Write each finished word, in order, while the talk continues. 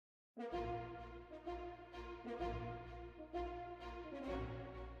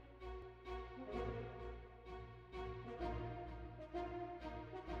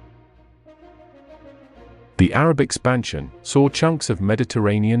The Arab expansion saw chunks of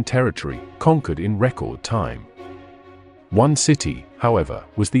Mediterranean territory conquered in record time. One city, however,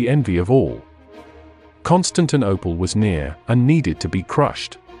 was the envy of all. Constantinople was near and needed to be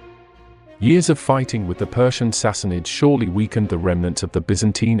crushed. Years of fighting with the Persian Sassanids surely weakened the remnants of the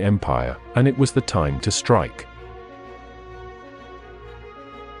Byzantine Empire, and it was the time to strike.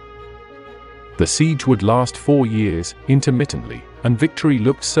 The siege would last 4 years, intermittently, and victory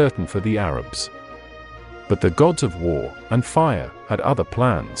looked certain for the Arabs. But the gods of war and fire had other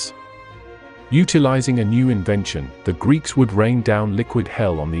plans. Utilizing a new invention, the Greeks would rain down liquid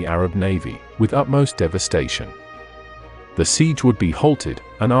hell on the Arab navy, with utmost devastation. The siege would be halted,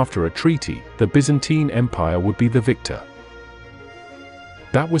 and after a treaty, the Byzantine Empire would be the victor.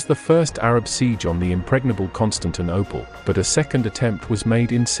 That was the first Arab siege on the impregnable Constantinople, but a second attempt was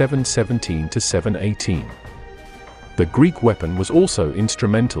made in 717 to 718. The Greek weapon was also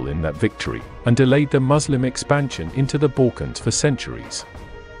instrumental in that victory, and delayed the Muslim expansion into the Balkans for centuries.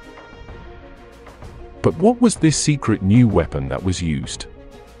 But what was this secret new weapon that was used?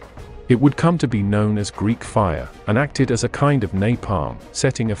 It would come to be known as Greek fire, and acted as a kind of napalm,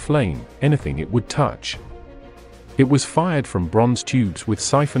 setting aflame anything it would touch. It was fired from bronze tubes with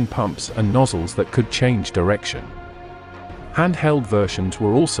siphon pumps and nozzles that could change direction. Handheld versions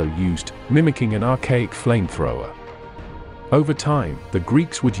were also used, mimicking an archaic flamethrower. Over time, the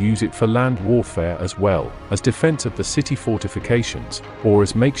Greeks would use it for land warfare as well as defense of the city fortifications, or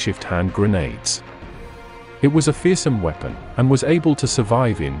as makeshift hand grenades. It was a fearsome weapon, and was able to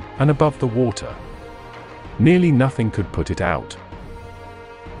survive in and above the water. Nearly nothing could put it out.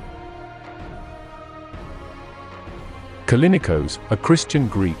 Kallinikos, a Christian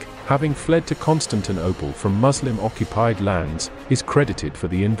Greek, having fled to Constantinople from Muslim-occupied lands, is credited for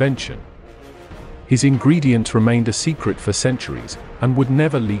the invention. His ingredients remained a secret for centuries, and would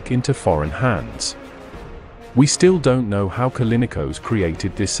never leak into foreign hands. We still don't know how Kallinikos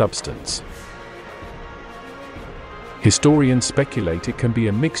created this substance. Historians speculate it can be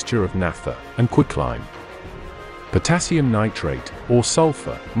a mixture of naphtha and quicklime. Potassium nitrate, or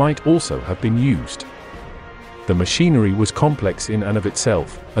sulfur, might also have been used. The machinery was complex in and of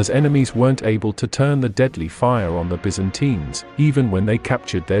itself, as enemies weren't able to turn the deadly fire on the Byzantines, even when they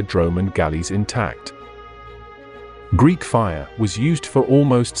captured their drome and galleys intact. Greek fire was used for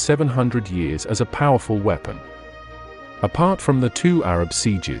almost 700 years as a powerful weapon. Apart from the 2 Arab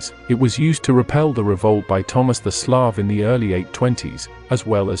sieges, it was used to repel the revolt by Thomas the Slav in the early 820s, as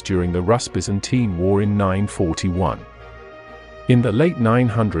well as during the Rus-Byzantine War in 941. In the late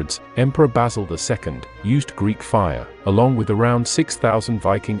 900s, Emperor Basil II used Greek fire, along with around 6,000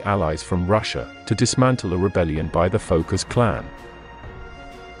 Viking allies from Russia, to dismantle a rebellion by the Phocas clan.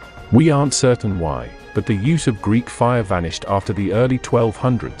 We aren't certain why, but the use of Greek fire vanished after the early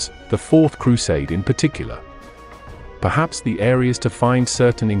 1200s, the Fourth Crusade in particular. Perhaps the areas to find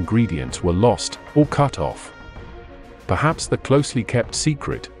certain ingredients were lost or cut off. Perhaps the closely kept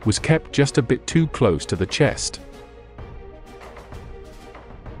secret was kept just a bit too close to the chest.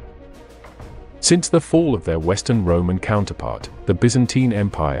 Since the fall of their Western Roman counterpart, the Byzantine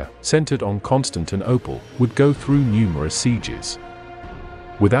Empire, centered on Constantinople, would go through numerous sieges.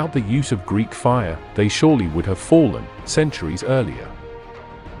 Without the use of Greek fire, they surely would have fallen centuries earlier.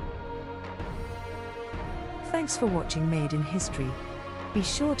 Thanks for watching Made in History. Be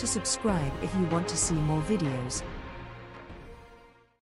sure to subscribe if you want to see more videos.